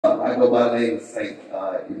I go by the name of Saint.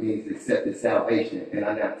 It means accepted salvation, and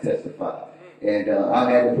I now testify. And I've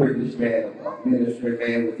had the privilege, man, of ministering,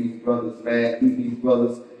 man, with these brothers, man. These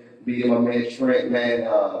brothers, being my man Trent, man,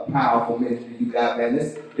 powerful ministry you got, man.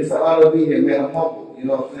 It's an honor to be here, man. I'm humble, you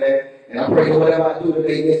know what I'm saying? And I pray that whatever I do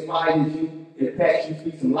today inspires you, impacts you,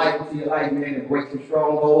 speak some life into your life, man, and break some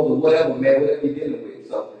strongholds or whatever, man, whatever you're dealing with.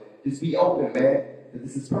 So just be open, man, because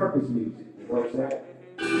this is purpose music, you know what I'm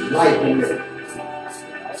saying? Life in it.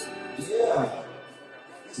 Yeah.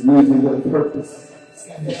 It's music with a purpose.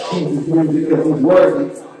 Jesus music because he's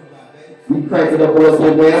worthy. We crank it up a little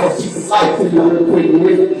bit, man. I'm gonna keep some life to you real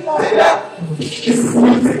quick. Check it out. This is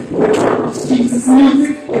music. Jesus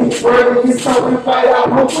music. And he's worthy. He's talking about it. I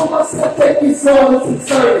hope for myself take his soul and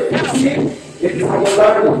serve it. See it? If you're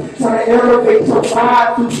learning, trying to elevate your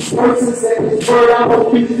pride through these verses and this word, I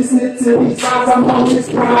hope you listen to these rhymes. I'm on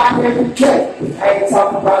this pride every day. I ain't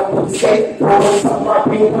talking about no mistake, no one's talking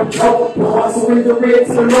about being a joke. No one surrendering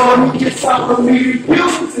to the Lord, he gets off of me to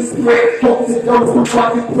use his prayer. Hope to those who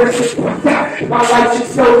want to press it. My life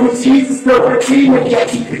should show you Jesus, the Redeemer, yet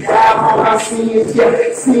he can die on our sins,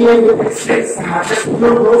 yet seeing with his face. I just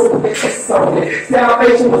blew rose with the kiss on it.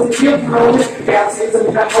 Salvation was a gift on it. Baptism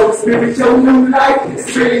in the Holy Spirit, your new life.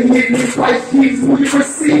 It's really hidden in Christ Jesus. Will you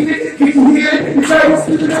receive it? He can heal it. He's able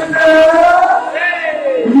to do it.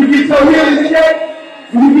 Will you get your healing today?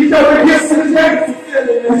 Will you get your redemption today?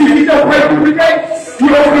 Will you get your breakthrough today? You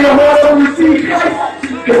open your heart and receive Christ.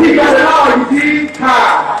 Because he got it all, you did. I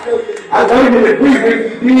know you would agree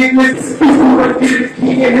with you did. Listen, he's going to get his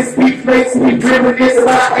key and his speech makes me reminisce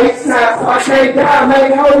about 8 times. So I can't die,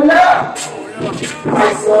 man. Hold up.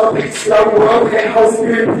 Christ love, it's slow up, and Holy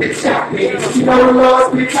Spirit, it's chopping. You know the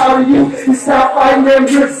Lord's been calling you to stop fighting and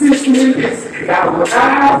resisting and listen. God will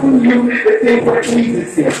not from you the things that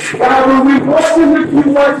pleases him. God will reward you if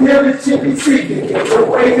you want diligently seeking him. The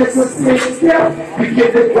way that's a sin step, you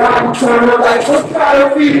get the God eternal life. What's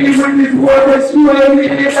God feeding you with this word that you ain't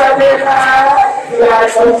in it out there high? God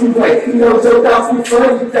knows you wait, he knows your thoughts before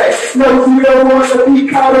you think. Knows you don't want to be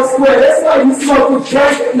caught up square. That's why you smoke a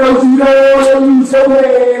drink. Knows you don't want to lose your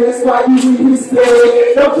man. That's why you really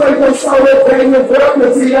scared. Don't play no soda, bang your girl,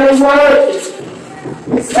 cause it ain't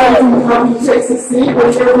working. It's only how he checks and see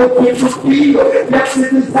when they will get to feel. That's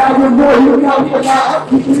it, the time more you got me alive,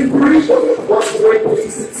 keep it real. One great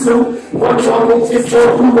piece of two, one moment just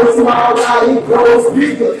go through a small eye, it grows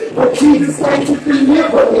bigger. But Jesus came to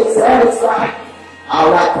deliver and satisfy.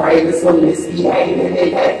 All I crave is for misbehaving and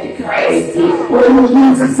they acting crazy. When you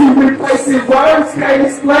use it to replace it, words can't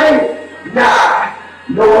explain. Nah,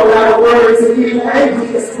 know a lot of words and even angry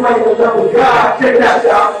can explain the love of God. Check it out,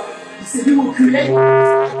 y'all. You see, you were created.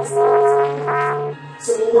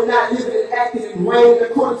 So when we're not living and acting and reigning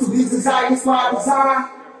according to these desires by design,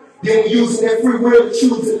 then we're using that free will to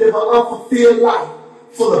choose to live an unfulfilled life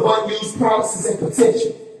full of unused promises and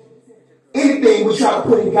potential. Anything we try to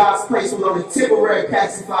put in God's place will only temporarily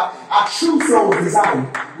pacify our true soul desire,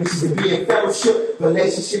 which is to be in fellowship,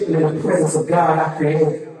 relationship, and in the presence of God, our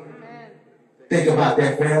Creator. Think about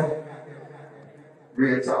that, man.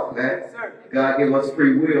 Real talk, man. God gave us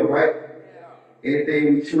free will, right?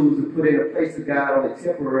 Anything we choose to put in the place of God only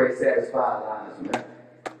temporarily satisfy our lives, man.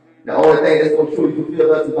 The only thing that's going to truly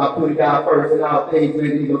fulfill us is by putting God first in all things,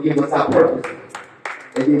 and He's going to give us our purpose.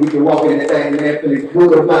 And then we can walk in that thing, man, feeling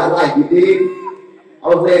good about life, you dig? I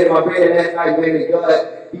was laying in my bed last night, man, and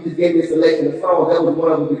God, he just gave me a selection of songs. That was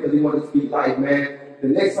one of them because he wanted to speak life, man. The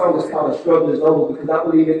next song is called "The Struggle Is Over" because I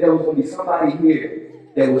believe that there was going to be somebody here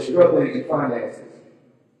that was struggling in finances.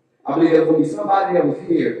 I believe there was going to be somebody that was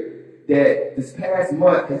here that this past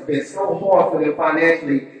month has been so hard for them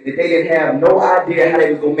financially that they didn't have no idea how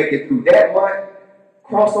they was going to make it through that month.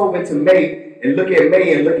 Cross over into May and look at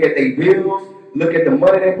May and look at their bills. Look at the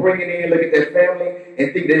money they're bringing in, look at their family,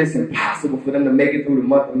 and think that it's impossible for them to make it through the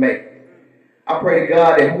month of May. I pray to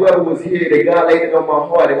God that whoever was here, that God laid it on my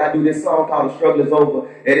heart, that I do this song called "The Struggle Is Over,"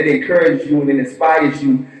 that it encourages you and it inspires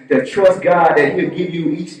you to trust God that He'll give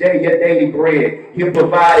you each day your daily bread. He'll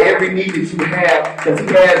provide every need that you have because He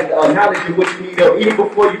has knowledge of what you need even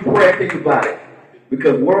before you pray and think about it.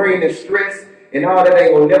 Because worrying and stress and all that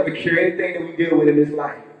ain't going to never cure anything that we deal with in this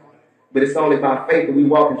life. But it's only by faith that we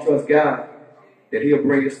walk and trust God that He'll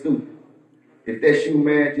bring us through. If that's you,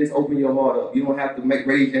 man, just open your heart up. You don't have to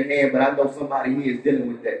raise your hand, but I know somebody here is dealing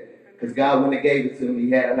with that. Because God, when He gave it to me,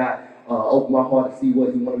 He had and I open my heart to see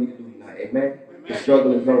what He wanted me to do tonight. Amen? The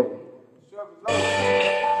struggle is over.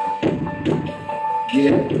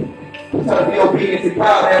 Yeah. I'm trying to be obedient to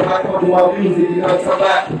God, man, when I come to my music, you know what I'm talking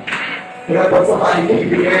about? Because I know somebody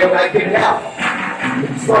needs me, man, when I get it out.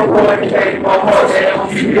 So I'm going to take my heart, man, I'm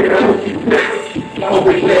going to keep it out. I hope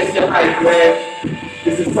it bless your life, man.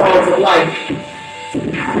 This is songs of life. You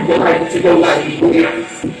can life into your life, you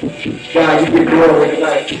get. God, you get glory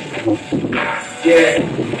tonight. Yeah.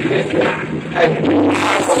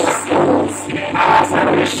 Eyes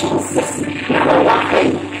on Jesus. No, I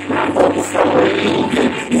hate. I focus on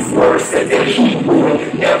believing. These words said that He will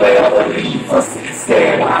never ever leave us.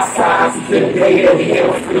 Stand by sides to the day that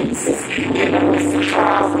hell freezes. In the midst of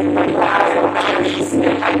trials, we rely on our reason.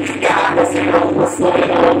 God doesn't know what's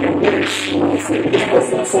going on in their shoes. It was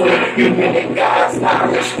between human and God's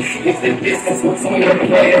knowledge. It's the distance between the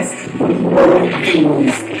plans. What we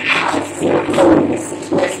use. Eyes to the coldness.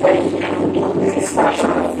 Let's make it. Stop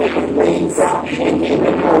trying to figure things out and get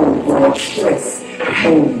it over. Stress,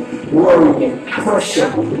 pain, worrying, pressure,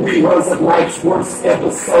 reruns of life's worst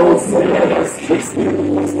episodes to let us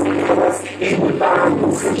experience us in divine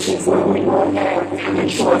positions where we won't have any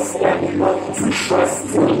choice that we love to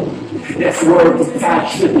trust in. That's word of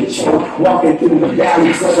God to the chain, walking through the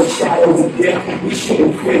valleys of the shadows of death. We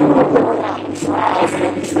shouldn't feel no trials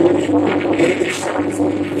and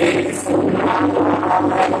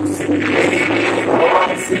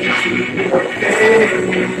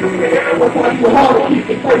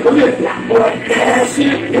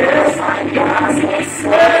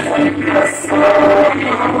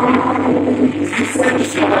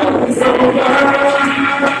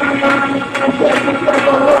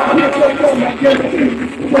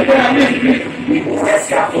Ask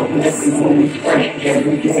God for blessings when we pray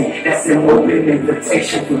every day. That's an open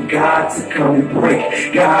invitation for God to come and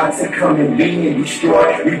break, God to come and be and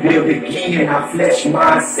destroy, rebuild again our flesh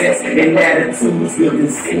mindsets and attitudes building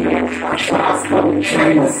sin. Our trials come and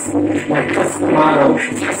train us like Customado,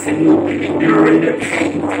 testing you, enduring the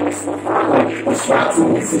pain. Let's try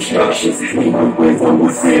to his instructions, even wisdom will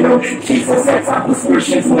send them. Jesus has our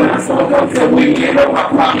prescriptions when I saw them till we get up. I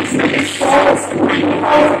promise you it's strong. We don't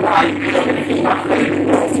know life. My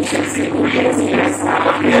favorite chasing reality, that's how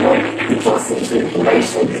I feel. The trust and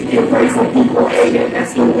tribulation, your praise when people hate it.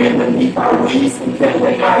 That's the wind beneath our wings,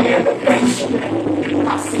 fulfilling my elevation.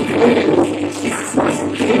 I see wind, Jesus Christ the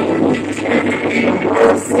King. Every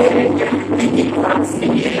word said, everything He promised me,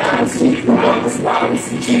 and I achieved the longest promise.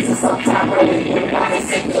 Jesus on top of it, and I ain't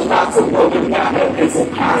taking a lot to work without it. It's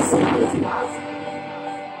impossible.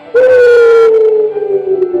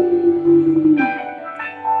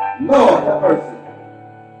 Lord have mercy.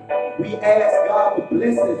 We ask God for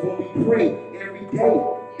blessings when we pray every day.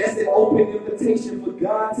 That's an open invitation for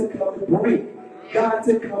God to come and break, God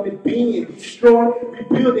to come and be and destroy,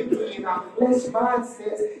 rebuild again our flesh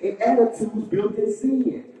mindsets and attitudes built in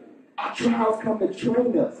sin. Our trials come to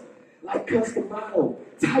train us. Like Customado,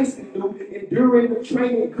 Tyson knew, enduring the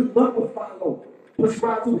training, good luck will follow.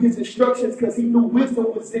 Prescribed through his instructions because he knew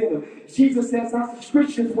wisdom was in him. Jesus has our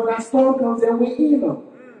subscriptions when our storm comes and we're in them.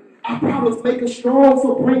 Our problems make us strong,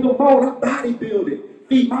 so bring them on. I'm bodybuilding.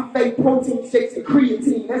 Feed my faith protein shakes and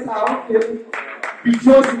creatine. That's how I'm feeling.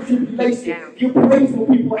 Rejoice in tribulation. Give praise when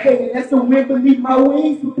people hate it. That's the wind beneath my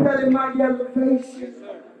wings, propelling my elevation.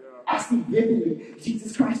 I see vividly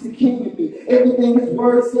Jesus Christ the King in me. Everything His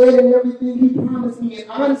word said and everything He promised me.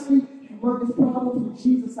 And honestly, humongous problems with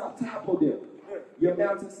Jesus on top of them. Your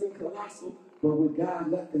mountains seem colossal, but with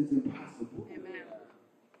God, nothing's impossible. Amen.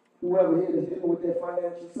 Whoever here is dealing with their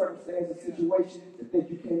financial circumstances, situation, that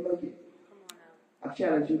think you can't make it, I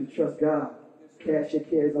challenge you to trust God. Cast your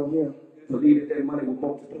cares on Him. Believe that money will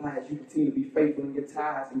multiply as you continue to be faithful in your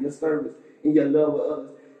tithes, in your service, in your love with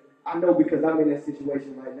others. I know because I'm in that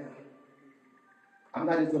situation right now. I'm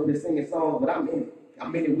not just up here singing songs, but I'm in it.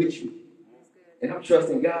 I'm in it with you. And I'm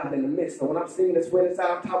trusting God in the midst. So when I'm singing the sweat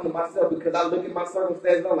inside, I'm talking to myself because I look at my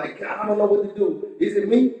circumstances. I'm like, God, I don't know what to do. Is it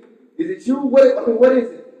me? Is it you? What is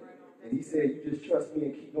it? And He said, you just trust me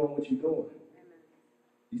and keep doing what you're doing.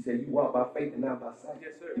 He said, you walk by faith and not by sight.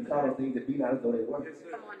 Yes, sir. You call those things that be not as though they were. Yes, sir.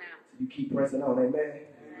 Come on now. So you keep pressing on. Amen.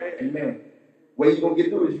 Amen. Amen. Way you're going to get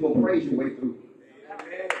through is you're going to praise your way through.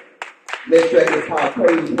 Amen. Next track is called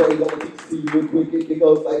Praise. What I'm going to teach to you real quick. It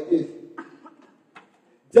goes like this.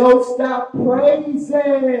 Don't stop praising.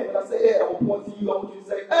 When I say that, I'm going to point to you. I want you to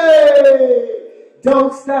say, hey.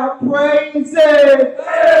 Don't stop praising.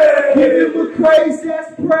 Hey. Give Him a praise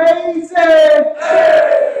that's praising.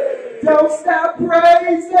 Hey. Don't stop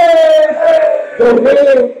praising. Hey. Go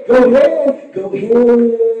ahead. Go ahead. Go ahead.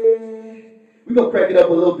 We're going to crank it up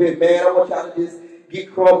a little bit, man. I want y'all to just get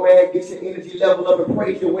crunk, man. Get your energy level up and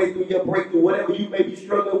praise your way through your breakthrough. Whatever you may be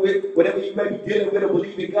struggling with, whatever you may be dealing with or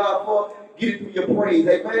believing God for, get it through your praise.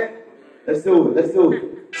 Amen? Let's do it. Let's do it.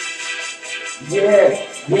 Yeah.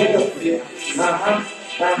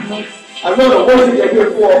 I love the worship that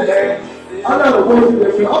we're for, man. I love the worship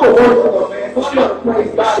that we're for. I'm a worshiper, man. man. Come on,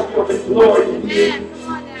 praise God for His glory.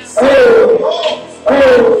 Hey,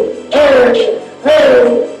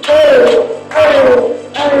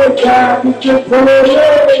 God, get your glory.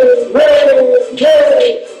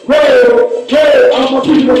 I'm gonna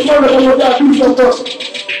keep the flow. I'm gonna do something.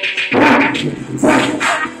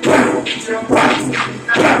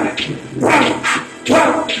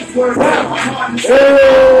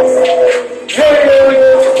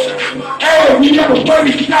 Hey, you never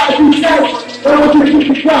praise God, you say, I want you to keep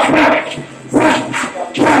the clock.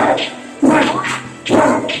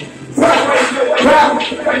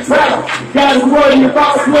 God is worthy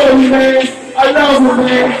about glory, man. I love him,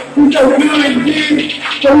 man. He's so good indeed.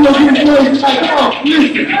 So we'll get good tonight. Come on,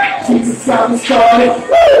 listen. Jesus got me started.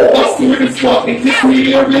 My spirit's walking. This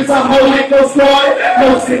here is a Holy Ghost started.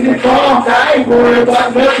 No sin involved. I ain't worried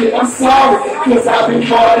about nothing. I'm sorry. Cause I've been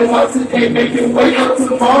falling out today. Making wake up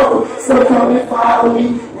tomorrow. So come and follow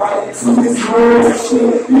me. Right into His word.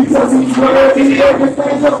 Because He's worthy.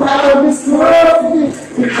 Everything about Him is worthy.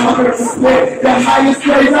 We honor and respect. The highest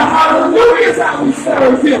praise. A hallelujah is how we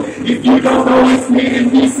serve Him. If you don't know His meaning,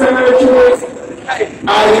 He serves yours.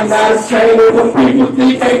 I am not ashamed of what people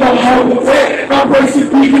think they don't hold me back. My praise should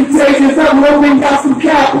be contagious. I'm rolling out some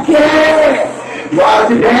copycat.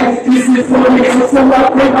 Roger that, this is for me, so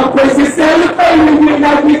I pray my praise is celebrating when I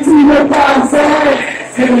get to your God's hand.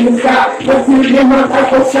 Heaven is God, let's see in my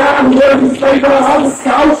life will shine. Love His favor, I'm a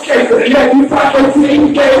skull shaker. Let me pop a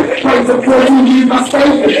team, baby. Praise the praise, He is my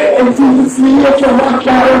savior. And Jesus, me up for my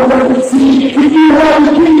God, I'm the team. If you have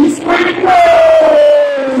the peace, scream,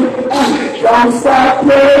 don't stop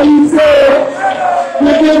praising.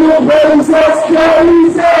 Give Him the praise that's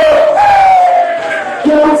crazy.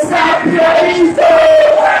 Don't stop praising.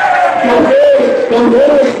 Go ahead, go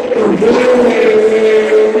ahead, go ahead.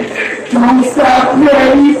 Don't stop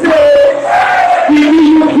praising. Give me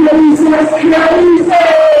the praise that's crazy.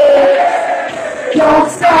 Don't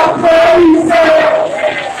stop praising.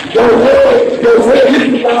 Go ahead, go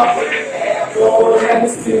ahead. Lord, and the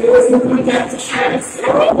spirits that we got to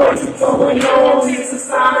transfer. What's going on? It's a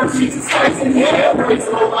sign of Jesus Christ in here. Praise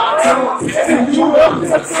the Lord, my tongue. And you up to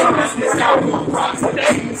service. This how we rock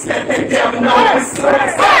today. Step that down and all this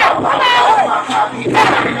stress. My copy.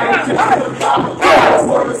 God's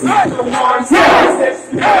word is the one.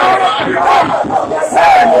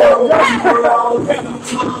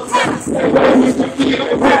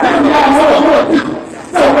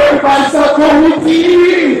 So everybody start calling me.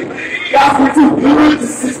 God too good to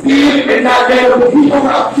sustain and not let other people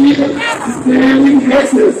out here. Sustain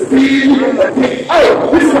next to sustain. Hey,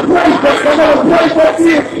 this is a praise break. I'm going to praise break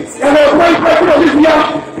here. I'm going to praise break. Come on, listen,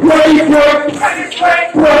 y'all. Praise break.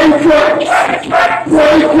 Praise break.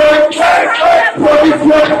 Praise break. Praise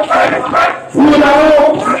break. Pull it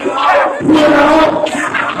on. Pull it on.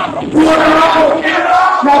 Pull it on.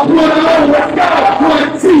 Now pull it on. Let's go.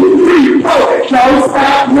 1, 2, 3, 4. Don't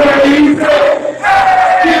stop praising.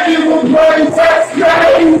 Give you a praise that's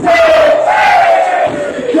crazy.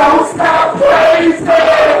 Don't stop praising. Go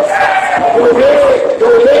ahead, go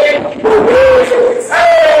ahead, go ahead.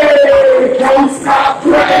 Hey, don't stop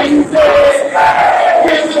praising.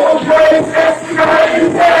 Give you a praise that's crazy.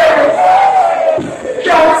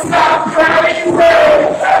 Don't stop praising.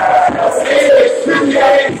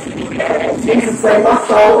 Jesus saved my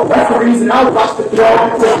soul. That's the reason I watch the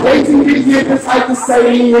throne. Just waiting to get the type to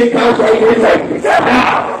say he ain't gonna wait and make me.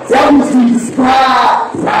 That was Jesus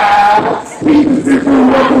Christ. He's different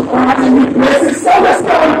working fine and we bless it. So let's go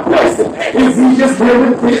and bless it. Is he just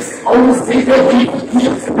living this? On the stick that he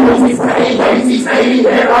keeps. Will he say, lazy, say,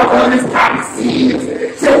 and all of his policies.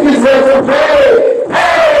 Check his resume.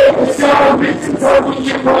 Hey, it's y'all bitches told me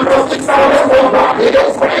you run off the song that's no rocket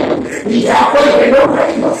else rain. He halfway in the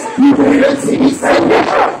rain. You bring the tea, say that.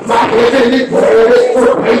 My head in the bird is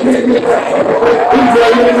for rain in the head. He's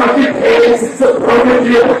laying on his hands, it's a broken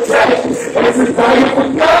little trash. It's a dying for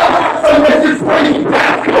God, so let's just bring it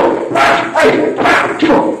back. Hey, back, he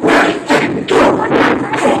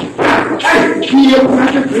don't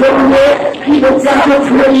got the glory, he don't got the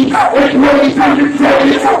praise, and praise on the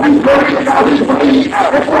praise, we work out his praise,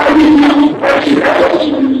 that's why we need praise.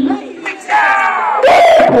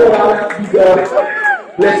 Pour out, you got it.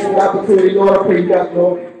 Bless you, opportunity, Lord, I pray you got,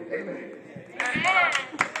 Lord.